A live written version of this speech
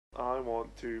I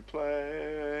want to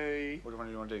play. What do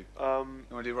you want to do? You want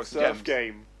to do Rocks and surf Gems?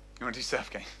 game. You want to do Surf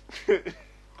Game?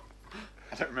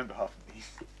 I don't remember half of these.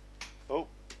 Oh,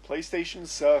 PlayStation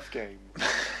Surf Game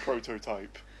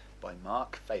prototype By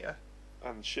Mark Thayer.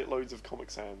 and shitloads of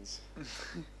Comic Sans.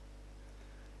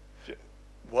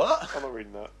 What? I'm not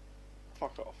reading that.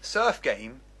 Fuck off. Surf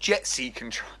Game, jet ski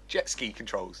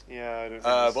controls. Yeah, I don't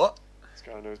think What? this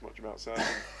guy knows much about surfing.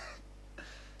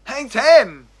 Hang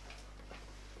 10!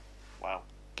 Wow.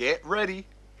 Get ready.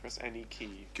 Press any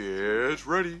key. Get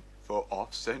ready for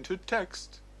off-centered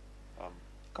text.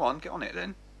 Come on, get on it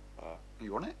then. Are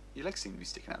you on it? Your legs seem to be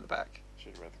sticking out the back.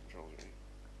 Should have read the controls, really.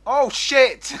 Oh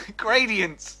shit!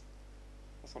 Gradients!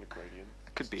 That's not a gradient.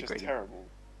 It could be a just gradient. terrible.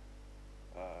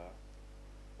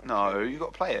 No, you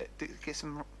got to play it. Get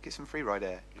some free ride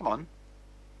air. Come on.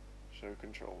 Show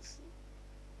controls.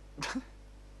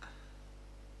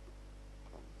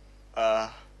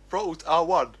 Throttles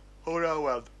R1. Hold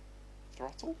R1.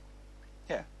 Throttle?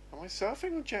 Yeah. Am I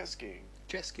surfing or jet skiing?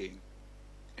 Jet skiing.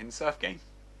 In the Surf Game.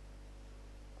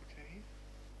 Okay.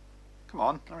 Come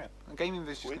on, hurry up. A game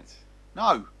invis. Quit.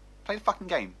 No! Play the fucking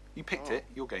game. You picked Oh. it.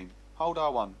 Your game. Hold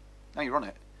R1. Now you're on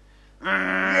it.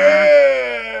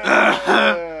 Yeah!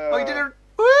 Oh, you did a...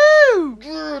 Woo!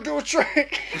 Do a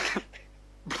trick!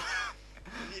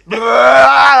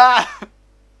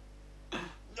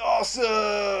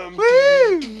 Awesome!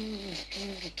 Woo!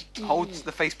 Hold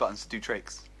the face buttons to do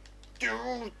tricks.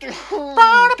 Doing a trick!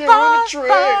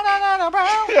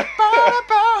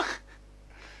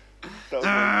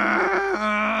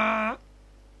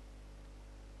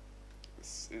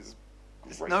 This is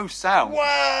There's great. no sound.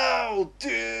 Wow,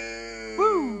 dude!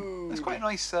 Woo! That's quite a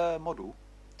nice model.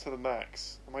 To the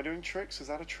max. Am I doing tricks? Is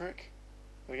that a trick?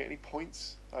 Do I get any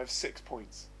points? I have 6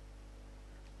 points.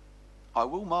 I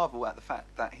will marvel at the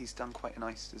fact that he's done quite a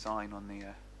nice design on the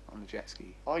jet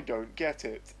ski. I don't get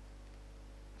it.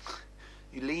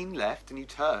 You lean left and you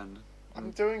turn.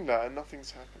 I'm doing that and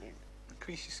nothing's happening.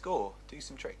 Increase your score. Do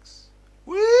some tricks.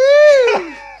 Woo!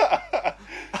 I'm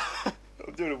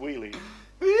doing a wheelie.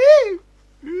 Woo!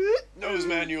 Nose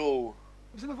manual.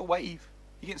 There's another wave.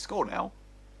 You get a score now.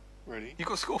 Ready? You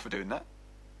got a score for doing that.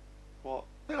 What?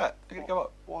 Look at that. They're going to go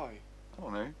up. Why? I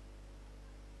don't know.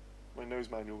 My nose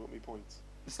manual got me points.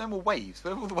 There's no more waves.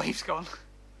 Where have all the waves gone?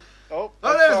 Oh, Oh,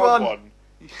 I there's found one.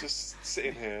 Just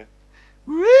sitting here.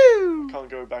 Woo! Can't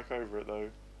go back over it though.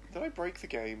 Did I break the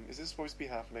game? Is this supposed to be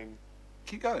happening?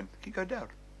 Keep going. Keep going down.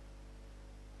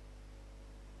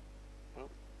 Oh.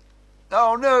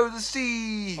 Oh no, the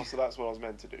sea! Oh, so that's what I was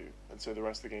meant to do. And so the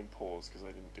rest of the game paused because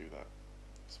I didn't do that.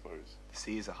 I suppose. The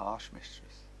sea is a harsh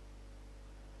mistress.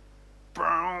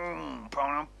 Boom!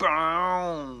 Boom!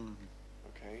 Boom!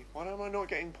 Okay. Why am I not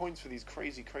getting points for these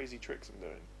crazy, crazy tricks I'm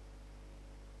doing?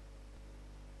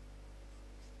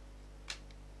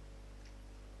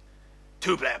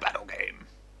 Two-player battle game.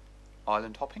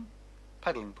 Island hopping.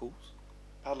 Paddling pools.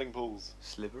 Paddling pools.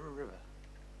 Sliver a river.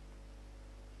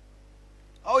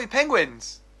 Oh, you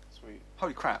penguins! Sweet.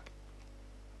 Holy crap.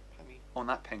 Penny. I want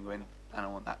that penguin, and I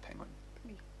want that penguin.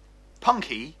 Penny.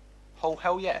 Punky? Oh,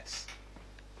 hell yes.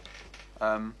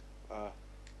 Cool.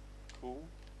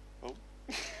 Oh.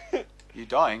 You're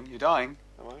dying, you're dying.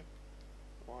 Am I?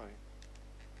 Why?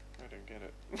 I don't get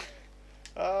it.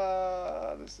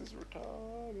 This is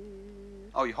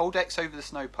retarded. Oh, you hold X over the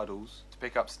snow puddles to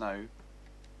pick up snow.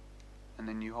 And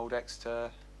then you hold X to...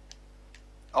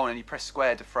 Oh, and then you press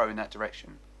square to throw in that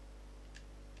direction.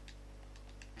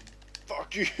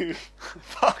 Fuck you!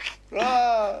 Fuck!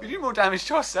 Ah! We do more damage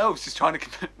to ourselves just trying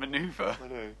to manoeuvre. I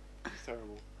know. It's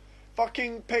terrible.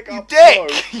 Fucking pick You up dick! slow.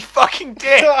 You fucking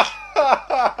dick!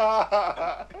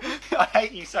 I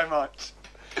hate you so much.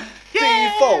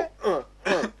 Default!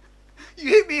 You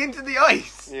hit me into the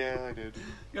ice! Yeah, I did.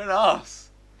 You're an arse.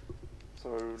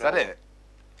 So Is that it?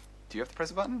 Do you have to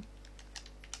press a button?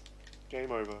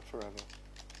 Game over forever.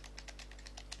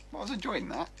 Well, I was enjoying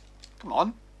that. Come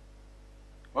on.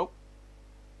 Well,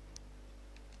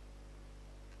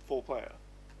 4-player.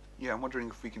 yeah, I'm wondering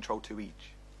if we control 2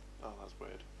 each. Oh, that's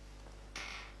weird.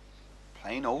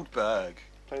 Plain old Berg.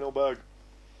 Plain old Berg.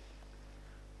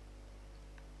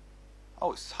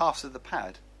 Oh, it's halves of the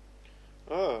pad.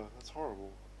 Oh, that's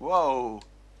horrible. Whoa.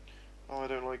 Oh, I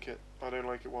don't like it. I don't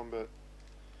like it one bit.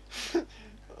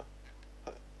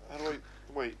 How do I...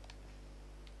 Wait.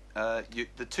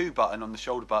 The 2 button on the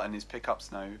shoulder button is pick up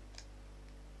snow.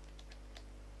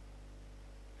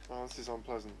 Oh, this is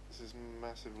unpleasant. This is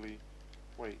massively...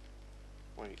 Wait.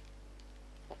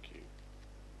 Fuck you.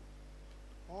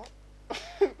 What?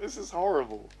 This is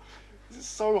horrible. This is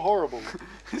so horrible.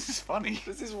 This is funny.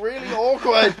 This is really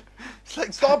awkward. It's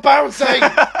like Stop bouncing!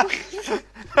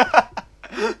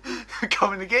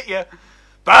 coming to get you.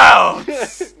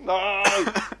 Bounce! No!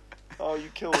 Oh, you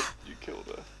killed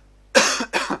her.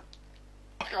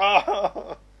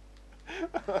 Ah.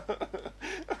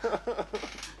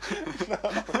 No.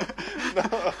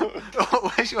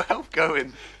 Where's your health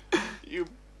going? You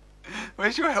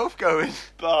Where's your health going?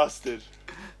 bastard.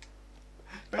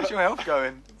 Where's your health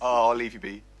going? Oh, I'll leave you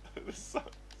be. This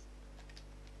sucks.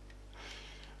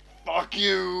 Fuck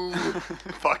you!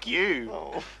 Fuck you.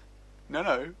 Oh.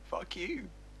 No, fuck you.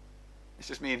 It's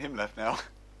just me and him left now.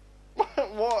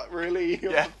 What, really?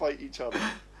 You have to fight each other.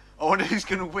 I wonder who's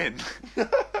going to win.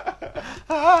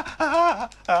 I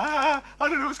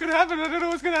don't know what's going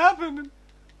to happen.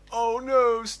 Oh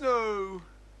no, Snow.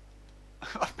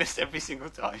 I've missed every single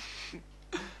time.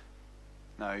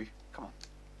 No, come on.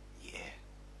 Yeah.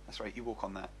 That's right, you walk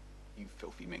on that, you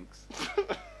filthy minx.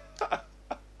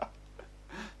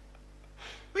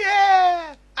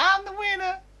 Yeah! I'm the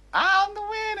winner!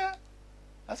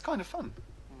 That's kind of fun.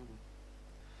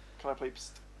 Can I play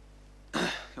Pssst? You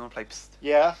want to play Pssst?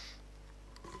 Yeah.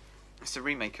 It's a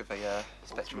remake of a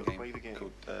Spectrum game, play the game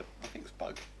called, I think it was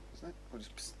Bug, wasn't it? Or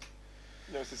just Pssst.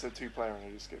 No, it said 2-player and I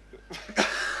just skipped it.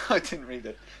 I didn't read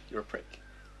it. You're a prick.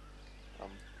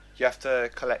 You have to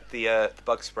collect the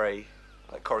bug spray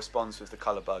that corresponds with the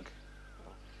colour bug.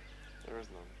 Oh, there is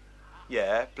none.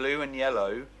 Yeah, blue and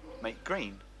yellow make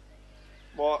green.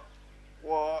 What?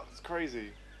 What? It's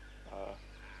crazy.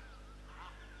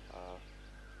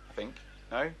 I think.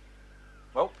 No?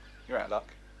 Well, you're out of luck.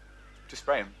 Just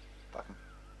spray him. Fuck him.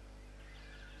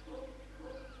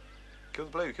 Kill the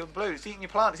blue. It's eating your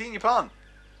plant. You've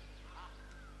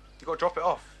got to drop it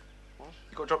off. What?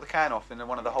 You've got to drop the can off in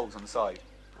one of the holes on the side.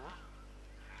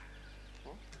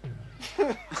 What?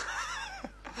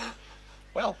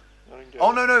 Well. I don't get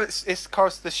Oh it. no, it's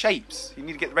the shapes. You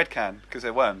need to get the red can because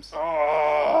they're worms.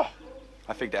 Oh,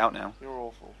 I figured it out now. you're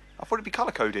awful. I thought it'd be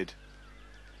colour coded.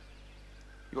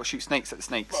 You got to shoot snakes at the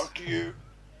snakes. Fuck you.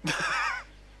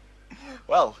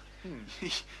 Well,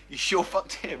 you sure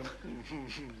fucked him.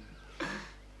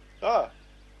 Ah.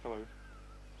 Hello.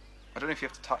 I don't know if you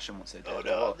have to touch them once they're dead. Oh or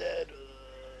no, what. I'm dead.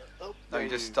 Oh, No, you're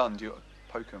just stunned. You got to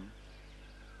poke them.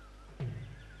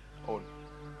 Or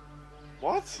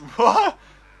What? what?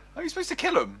 Are you supposed to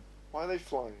kill them? Why are they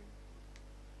flying?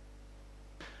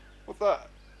 What's that?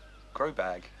 Grow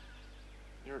bag.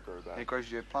 You're a grow bag. It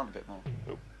grows your plant a bit more.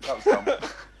 Oop. That was dumb.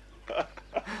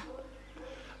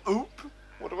 Oop.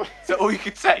 What do I... Is that all you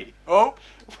could say? Oh.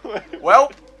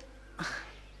 Well.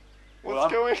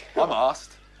 What's going on? I'm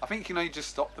asked. I think you can only just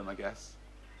stop them, I guess.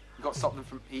 You've got to stop them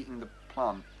from eating the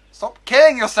plant. Stop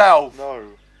killing yourself! No.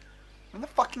 I'm in the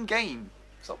fucking game.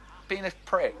 Stop being a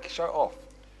prick. Show it off.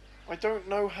 I don't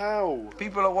know how.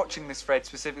 People are watching this thread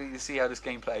specifically to see how this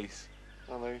game plays.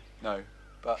 Are they? No.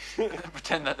 But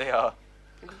pretend that they are.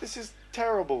 This is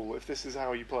terrible if this is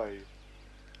how you play.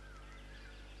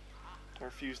 I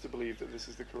refuse to believe that this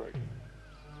is the correct...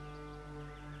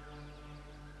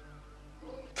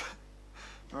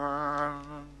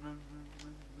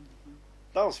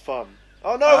 That was fun.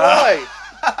 Oh no, why?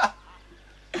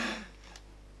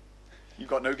 You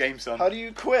got no game, son. How do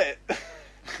you quit?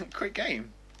 Quick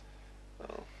game.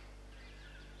 Oh.